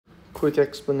quick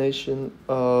explanation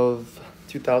of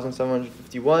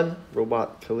 2751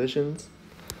 robot collisions.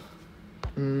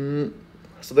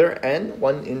 So there are n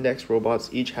one-index robots,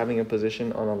 each having a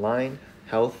position on a line,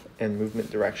 health, and movement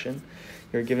direction.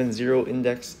 You're given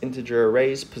 0-index integer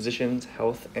arrays, positions,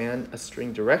 health, and a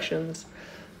string directions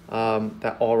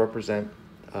that all represent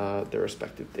their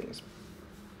respective things.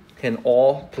 And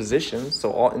all positions,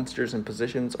 so all integers and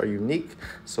positions are unique.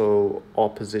 So all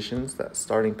positions, that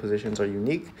starting positions are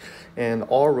unique. And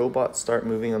all robots start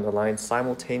moving on the line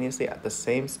simultaneously at the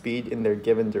same speed in their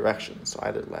given direction, so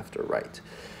either left or right.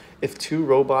 If two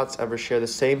robots ever share the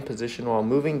same position while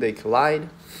moving, they collide.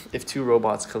 If two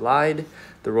robots collide,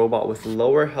 the robot with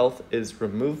lower health is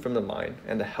removed from the line,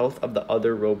 and the health of the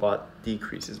other robot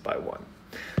decreases by 1.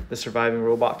 The surviving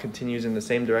robot continues in the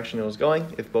same direction it was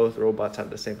going. If both robots have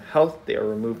the same health, they are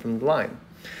removed from the line.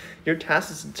 Your task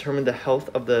is to determine the health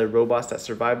of the robots that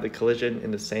survived the collision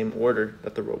in the same order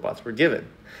that the robots were given.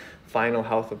 Final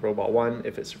health of robot 1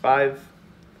 if it survived,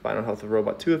 final health of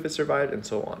robot 2 if it survived, and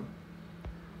so on.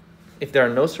 If there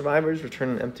are no survivors, return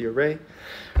an empty array.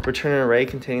 Return an array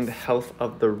containing the health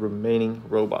of the remaining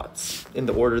robots in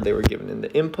the order they were given in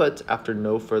the input after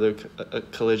no further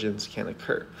collisions can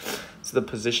occur. So the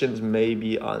positions may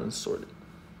be unsorted.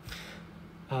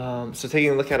 So taking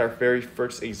a look at our very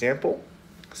first example.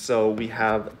 So we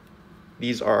have,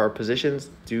 these are our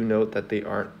positions. Do note that they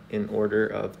aren't in order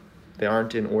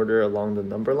along the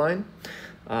number line.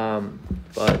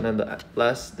 But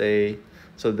nonetheless,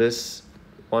 so this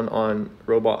one on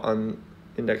robot on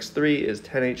index 3 is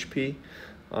 10 HP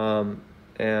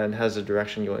and has a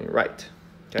direction going right.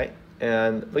 Okay,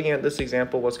 and looking at this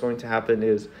example, what's going to happen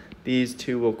is these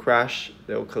two will crash,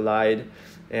 they'll collide,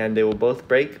 and they will both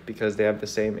break because they have the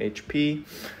same HP.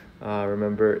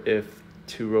 Remember, if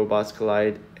two robots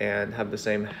collide and have the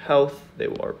same health, they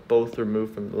are both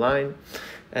removed from the line.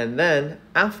 And then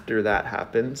after that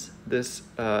happens, this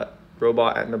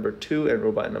robot at number 2 and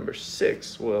robot at number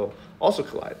 6 will also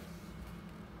collide.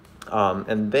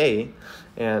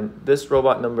 And this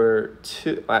robot number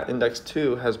 2 at index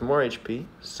 2 has more HP,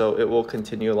 so it will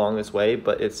continue along its way,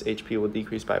 but its HP will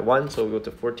decrease by 1, so we'll go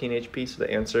to 14 HP, so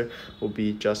the answer will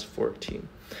be just 14.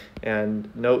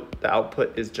 And note, the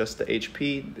output is just the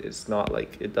HP. It's not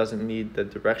like, it doesn't need the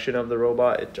direction of the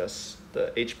robot, it's just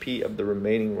the HP of the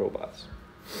remaining robots.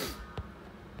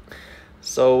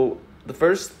 So the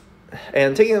first,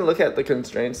 and taking a look at the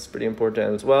constraints is pretty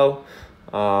important as well.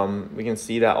 We can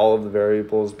see that all of the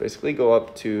variables basically go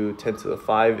up to 10 to the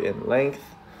 5 in length.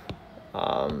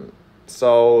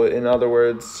 So in other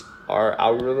words, our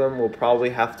algorithm will probably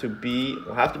have to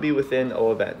be within O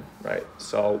of n, right?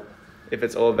 So if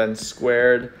it's O of n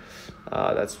squared,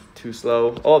 that's too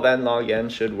slow. O of n log n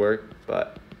should work,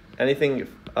 but anything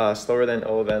slower than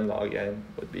O of n log n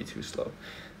would be too slow.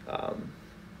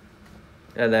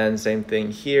 And then same thing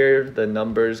here, the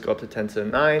numbers go up to 10 to the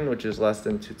 9, which is less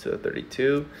than 2 to the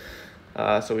 32.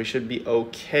 So we should be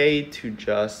okay to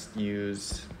just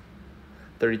use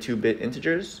 32-bit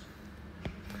integers.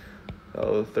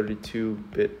 So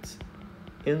 32-bit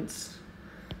ints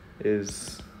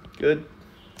is good.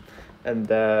 And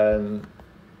then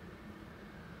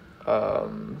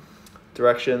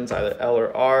directions, either L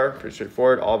or R, pretty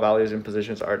straightforward. All values and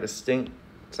positions are distinct.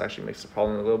 This actually makes the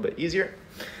problem a little bit easier.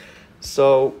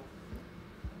 So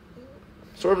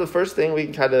sort of the first thing we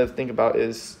can kind of think about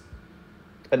is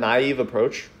a naive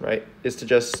approach, right? Is to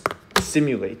just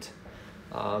simulate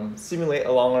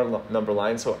along our number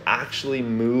line. So actually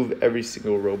move every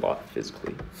single robot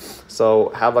physically. So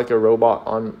have a robot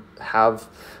on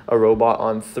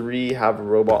 3, have a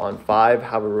robot on 5,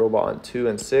 have a robot on 2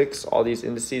 and 6, all these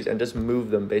indices, and just move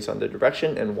them based on their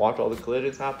direction and watch all the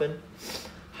collisions happen.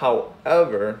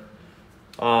 However,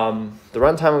 the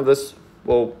runtime of this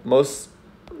will most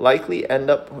likely end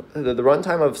up, the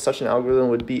runtime of such an algorithm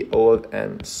would be O of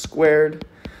n squared,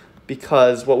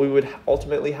 because what we would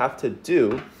ultimately have to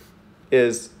do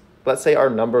is, let's say our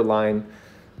number line,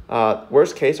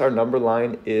 worst case, our number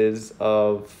line is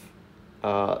of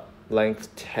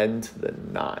length 10 to the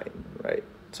 9, right?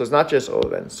 So it's not just O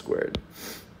of n squared.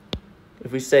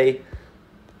 If we say,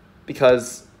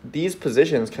 because these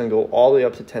positions can go all the way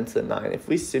up to 10 to the 9. If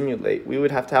we simulate, we would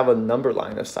have to have a number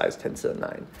line of size 10 to the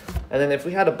 9. And then if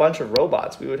we had a bunch of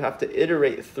robots, we would have to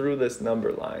iterate through this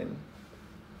number line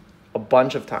a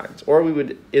bunch of times. Or we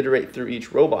would iterate through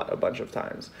each robot a bunch of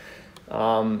times.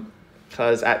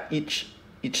 Because at each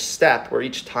step or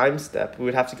each time step, we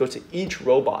would have to go to each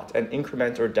robot and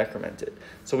increment or decrement it.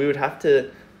 So we would have to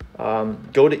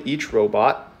go to each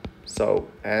robot, so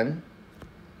n,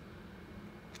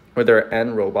 where there are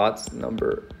n robots,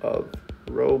 number of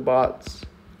robots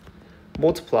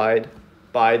multiplied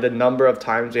by the number of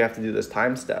times we have to do this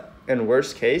time step. In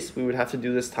worst case, we would have to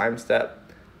do this time step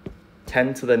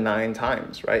 10 to the 9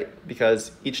 times, right?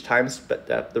 Because each time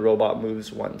step, the robot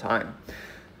moves 1 time.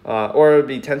 Or it would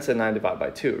be 10 to the 9 divided by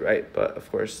 2, right? But of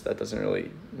course, that doesn't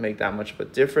really make that much of a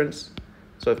difference.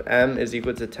 So if m is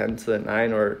equal to 10 to the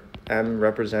 9, or m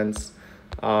represents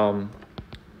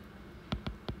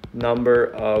number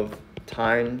of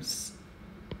time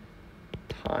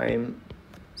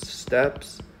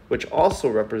steps, which also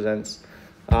represents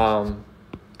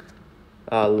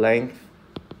length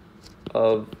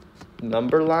of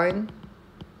number line,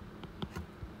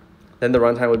 then the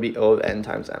runtime would be O of n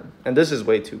times m. And this is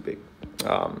way too big.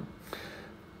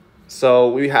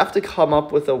 So we have to come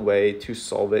up with a way to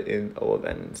solve it in O of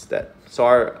n instead. So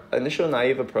our initial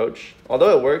naive approach,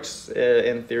 although it works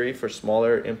in theory for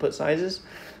smaller input sizes,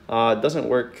 it doesn't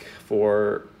work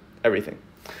for everything.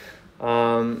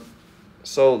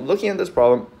 So looking at this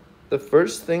problem, the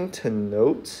first thing to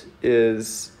note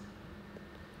is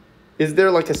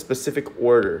there like a specific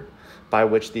order by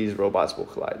which these robots will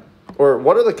collide? Or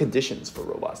what are the conditions for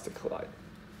robots to collide?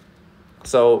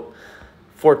 So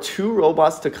for 2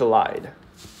 robots to collide,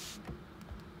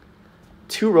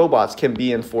 2 robots can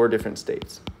be in 4 different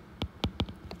states.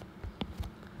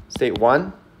 State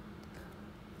 1,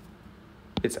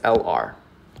 it's LR.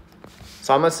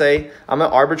 So I'm gonna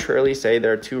arbitrarily say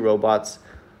there are 2 robots.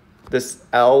 This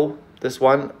one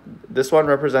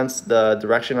represents the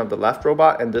direction of the left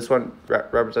robot, and this one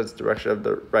represents the direction of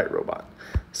the right robot.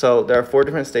 So there are 4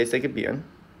 different states they could be in: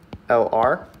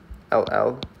 LR,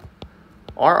 LL,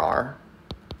 RR,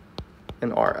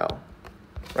 and RL,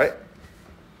 right?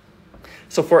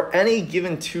 So for any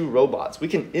given 2 robots, we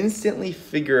can instantly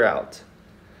figure out,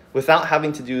 without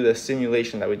having to do the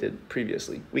simulation that we did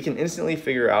previously, we can instantly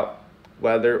figure out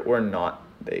whether or not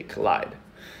they collide.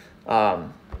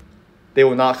 They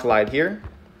will not collide here,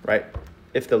 right?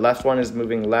 If the left one is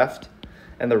moving left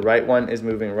and the right one is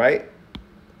moving right,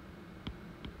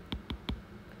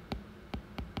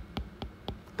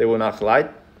 they will not collide.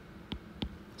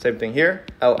 Same thing here,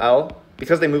 LL,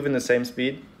 because they move in the same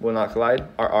speed, will not collide.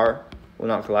 RR will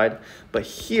not collide. But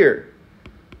here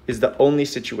is the only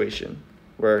situation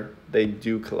where they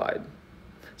do collide.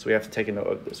 So we have to take a note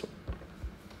of this one.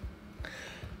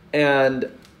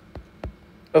 And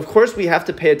of course, we have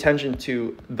to pay attention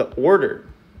to the order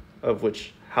of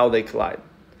how they collide.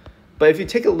 But if you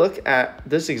take a look at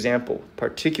this example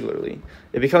particularly,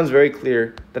 it becomes very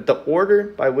clear that the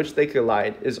order by which they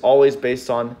collide is always based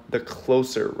on the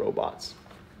closer robots,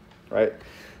 right?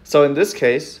 So in this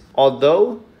case,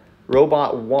 although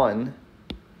robot 1,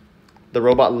 the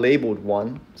robot labeled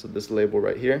 1, so this label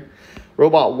right here,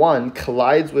 robot 1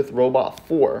 collides with robot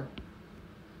 4,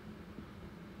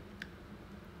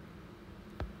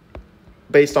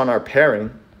 based on our pairing,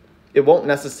 it won't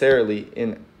necessarily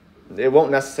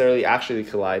actually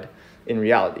collide in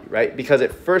reality, right? Because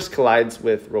it first collides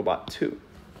with robot 2.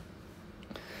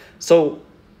 So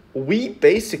we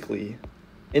basically,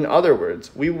 in other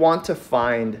words, we want to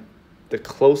find the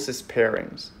closest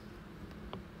pairings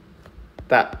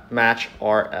that match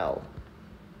RL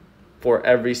for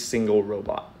every single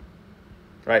robot,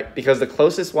 right? Because the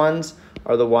closest ones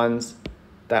are the ones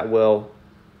that will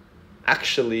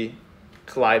actually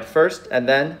collide first, and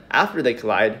then after they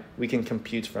collide, we can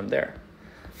compute from there.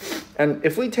 And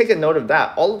if we take a note of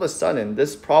that, all of a sudden,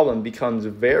 this problem becomes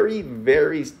very,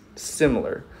 very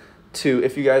similar to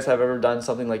if you guys have ever done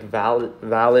something like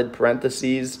valid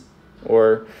parentheses,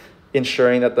 or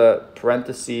ensuring that the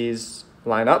parentheses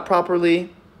line up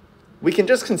properly. We can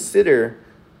just consider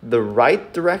the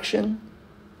right direction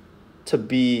to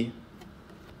be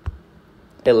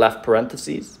a left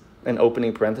parentheses, an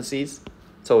opening parentheses,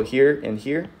 so here and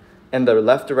here, and the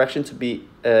left direction to be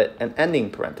an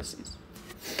ending parentheses.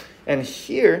 And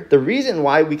here, the reason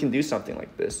why we can do something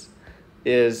like this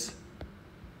is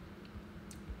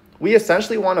we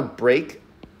essentially want to break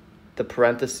the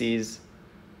parentheses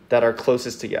that are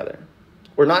closest together.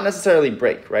 Or not necessarily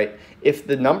break, right? If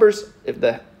the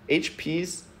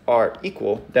HPs are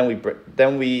equal,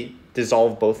 then we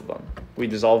dissolve both of them. We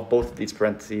dissolve both of these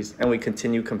parentheses, and we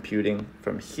continue computing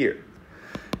from here.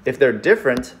 If they're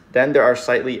different, then there are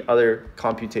slightly other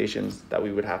computations that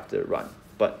we would have to run,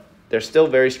 but they're still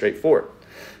very straightforward.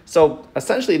 So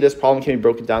essentially, this problem can be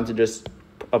broken down to just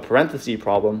a parenthesis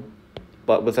problem,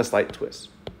 but with a slight twist.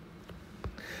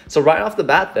 So right off the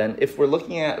bat then, if we're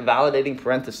looking at validating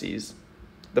parentheses,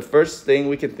 the first thing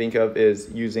we can think of is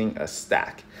using a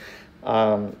stack.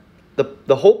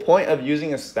 The whole point of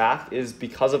using a stack is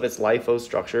because of its LIFO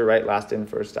structure, right? Last in,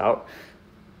 first out.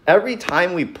 Every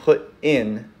time we put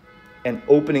in an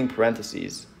opening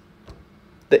parentheses,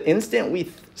 the instant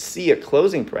we see a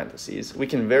closing parentheses, we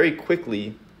can very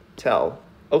quickly tell,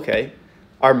 okay,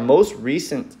 our most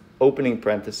recent opening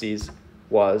parentheses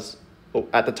is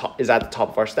at the top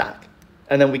of our stack.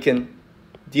 And then we can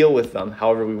deal with them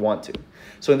however we want to.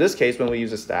 So in this case, when we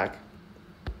use a stack,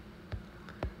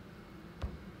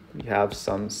 we have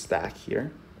some stack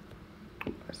here.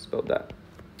 Ooh, I spelled that.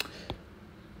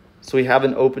 So we have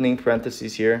an opening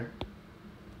parentheses here.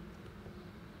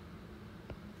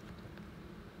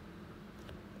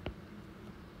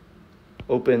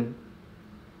 Open,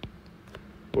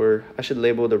 or I should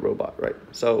label the robot, right?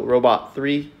 So robot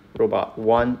 3, robot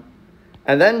 1,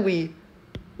 and then we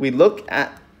look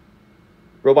at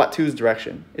robot 2's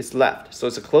direction. It's left, so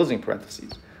it's a closing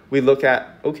parentheses. We look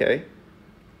at, okay,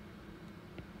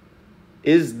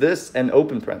 is this an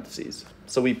open parentheses?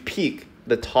 So we peek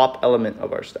the top element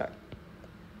of our stack.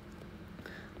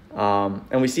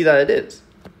 And we see that it is.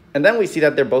 And then we see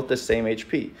that they're both the same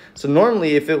HP. So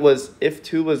normally if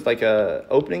 2 was like a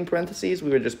opening parentheses, we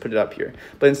would just put it up here.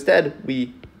 But instead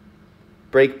we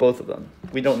break both of them.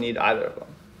 We don't need either of them,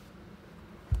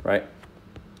 right?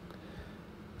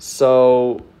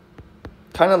 So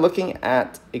kind of looking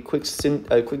at a quick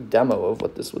demo of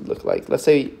what this would look like. Let's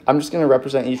say I'm just going to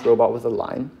represent each robot with a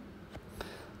line.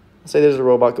 Let's say there's a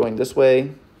robot going this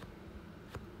way.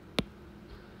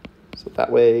 So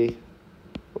that way,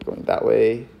 we're going that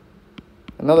way.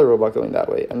 Another robot going that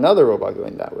way, another robot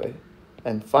going that way.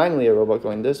 And finally a robot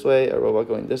going this way, a robot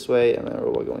going this way, and then a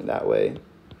robot going that way,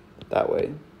 that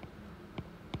way,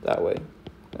 that way,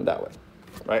 and that way,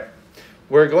 right?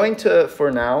 We're going to, for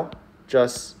now,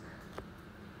 just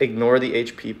ignore the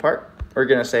HP part. We're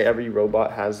going to say every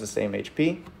robot has the same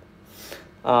HP.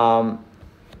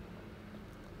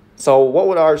 So what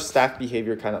would our stack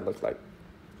behavior kind of look like?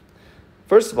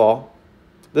 First of all,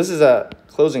 this is a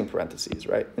closing parentheses,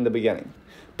 right, in the beginning.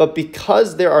 But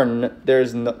because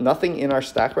there's nothing in our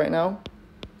stack right now,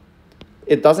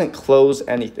 it doesn't close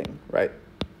anything, right?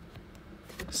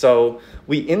 So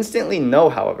we instantly know,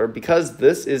 however, because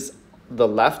this is the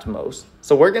leftmost.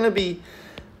 So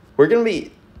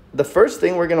the first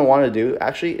thing we're going to want to do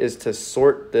actually is to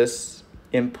sort this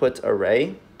input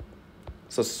array.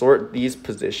 So sort these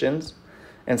positions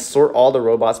and sort all the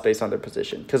robots based on their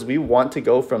position, because we want to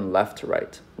go from left to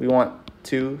right. We want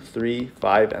 2, 3,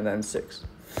 5, and then 6.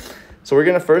 So we're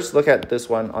going to first look at this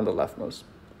one on the leftmost.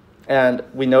 And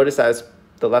we notice that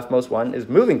the leftmost one is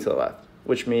moving to the left,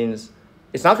 which means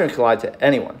it's not going to collide to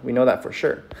anyone. We know that for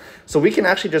sure. So we can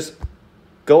actually just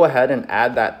go ahead and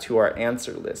add that to our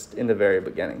answer list in the very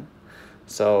beginning.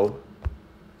 So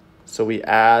we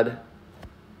add,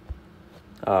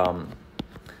 I'm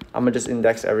going to just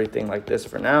index everything like this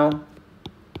for now. And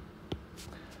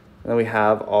then we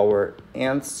have our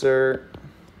answer.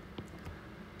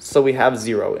 So we have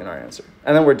 0 in our answer.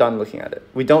 And then we're done looking at it.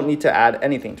 We don't need to add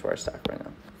anything to our stack right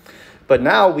now. But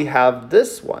now we have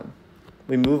this one.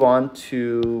 We move on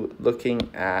to looking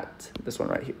at this one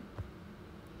right here.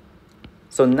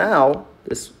 So now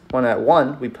this one at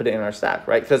 1, we put it in our stack,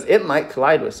 right? Because it might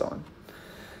collide with someone.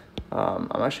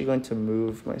 I'm actually going to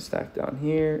move my stack down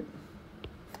here.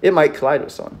 It might collide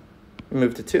with someone. We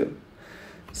move to 2.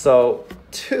 So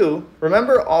 2,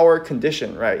 remember our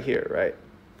condition right here, right?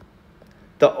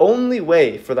 The only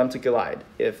way for them to collide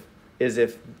is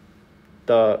if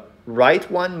the right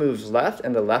one moves left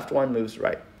and the left one moves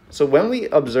right. So when we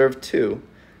observe 2,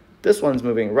 this one's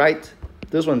moving right,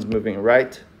 this one's moving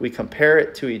right. We compare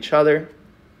it to each other.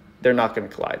 They're not going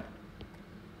to collide.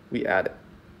 We add it.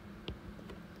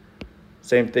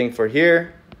 Same thing for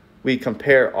here. We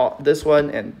compare this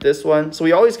one and this one. So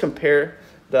we always compare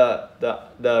the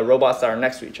robots that are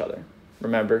next to each other.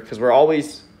 Remember, because we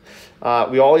always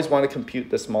want to compute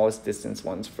the smallest distance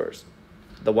ones first,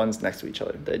 the ones next to each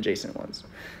other, the adjacent ones.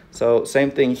 So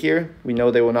same thing here. We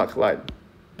know they will not collide.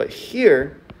 But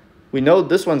here, we know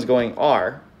this one's going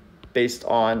R based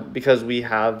on, because we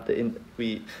have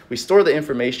we store the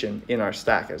information in our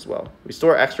stack as well. We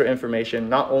store extra information,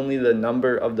 not only the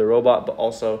number of the robot, but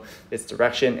also its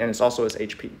direction, and it's also its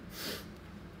HP.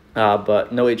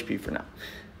 But no HP for now.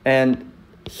 And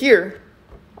here,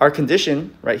 our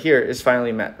condition right here is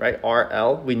finally met, right?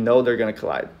 RL, we know they're going to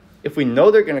collide. If we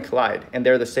know they're going to collide and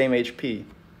they're the same HP,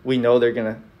 we know they're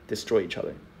going to destroy each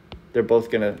other. They're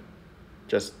both going to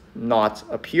just not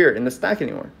appear in the stack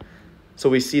anymore. So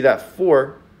we see that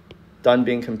 4 done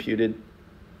being computed.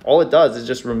 All it does is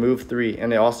just remove 3,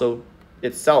 and it also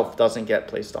itself doesn't get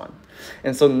placed on.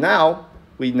 And so now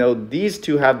we know these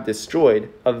 2 have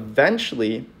destroyed.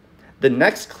 Eventually, the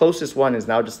next closest one is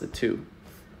now just the 2.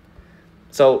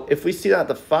 So if we see that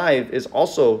the 5 is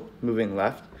also moving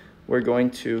left, we're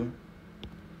going to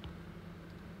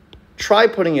try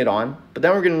putting it on, but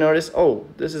then we're going to notice, oh,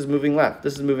 this is moving left,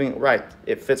 this is moving right.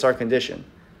 It fits our condition.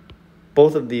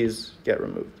 Both of these get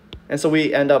removed. And so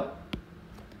we end up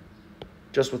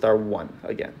just with our 1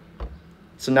 again.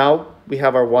 So now we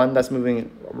have our 1 that's moving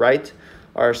right,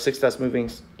 our 6 that's moving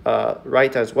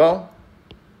right as well.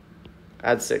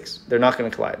 Add 6. They're not going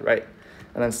to collide, right?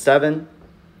 And then 7,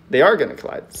 they are going to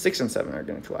collide. 6 and 7 are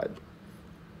going to collide.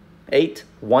 8,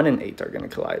 1 and 8 are going to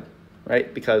collide,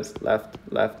 right? Because left,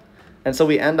 left. And so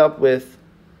we end up with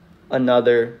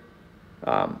another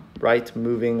right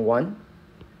moving 1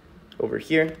 over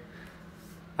here.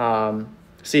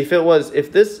 See,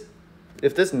 if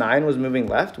this 9 was moving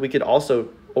left, we could also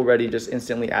already just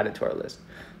instantly add it to our list,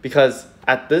 because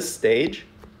at this stage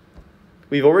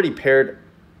we've already paired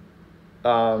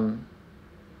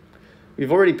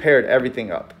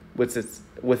everything up with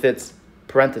its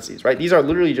parentheses, right? These are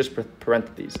literally just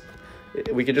parentheses.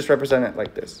 We could just represent it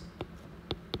like this.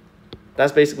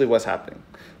 That's basically what's happening.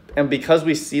 And because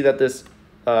we see that this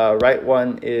right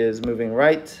one is moving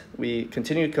right, we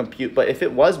continue to compute. But if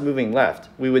it was moving left,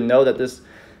 we would know that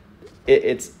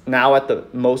it's now at the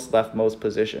most leftmost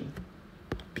position,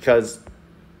 because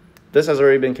this has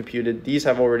already been computed. These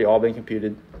have already all been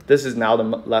computed. This is now the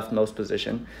leftmost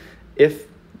position. If,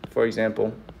 for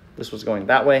example, this was going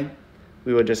that way,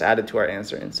 we would just add it to our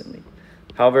answer instantly.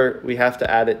 However, we have to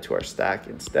add it to our stack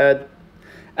instead.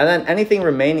 And then anything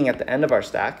remaining at the end of our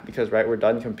stack, because right, we're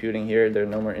done computing here, there are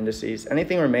no more indices.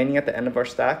 Anything remaining at the end of our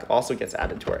stack also gets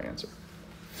added to our answer.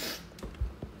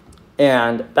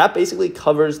 And that basically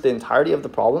covers the entirety of the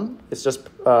problem. It's just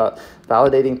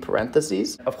validating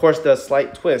parentheses. Of course, the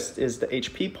slight twist is the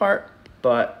HP part,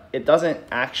 but it doesn't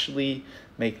actually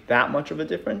make that much of a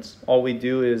difference. All we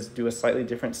do is do a slightly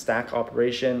different stack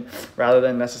operation. Rather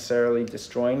than necessarily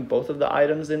destroying both of the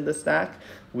items in the stack,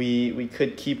 we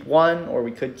could keep one, or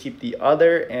we could keep the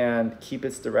other and keep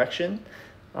its direction.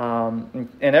 And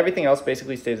everything else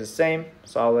basically stays the same.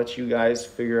 So I'll let you guys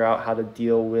figure out how to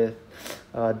deal with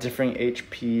differing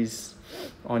HPs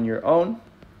on your own.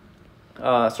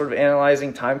 Sort of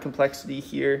analyzing time complexity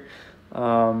here.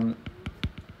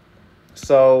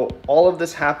 So all of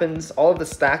this happens, all of the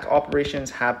stack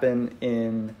operations happen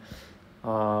in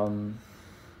O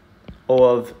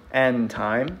of n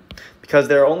time, because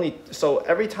there are only, so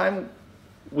every time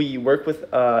we work with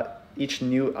each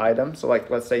new item, so like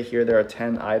let's say here there are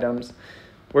 10 items,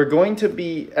 we're going to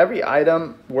be, every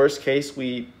item, worst case,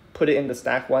 we put it in the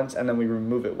stack once and then we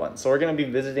remove it once. So we're going to be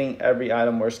visiting every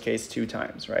item worst case 2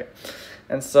 times, right?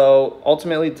 And so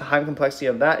ultimately the time complexity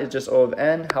of that is just O of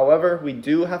n. However, we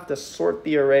do have to sort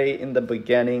the array in the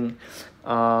beginning.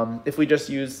 If we just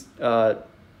use the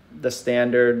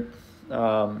standard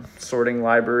sorting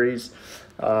libraries,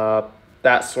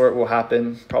 that sort will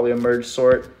happen, probably a merge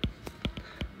sort,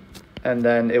 and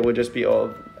then it would just be O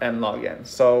of n log n.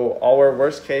 So our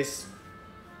worst case,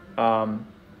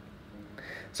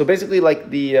 so basically like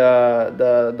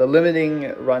the limiting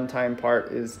runtime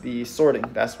part is the sorting.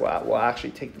 That's what will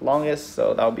actually take the longest.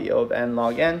 So that'll be O of n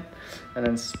log n, and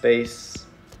then space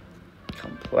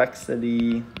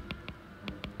complexity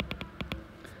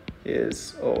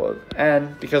is O of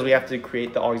n, because we have to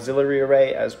create the auxiliary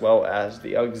array as well as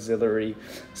the auxiliary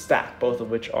stack, both of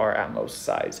which are at most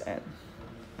size n.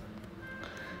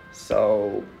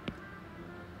 So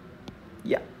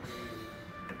yeah.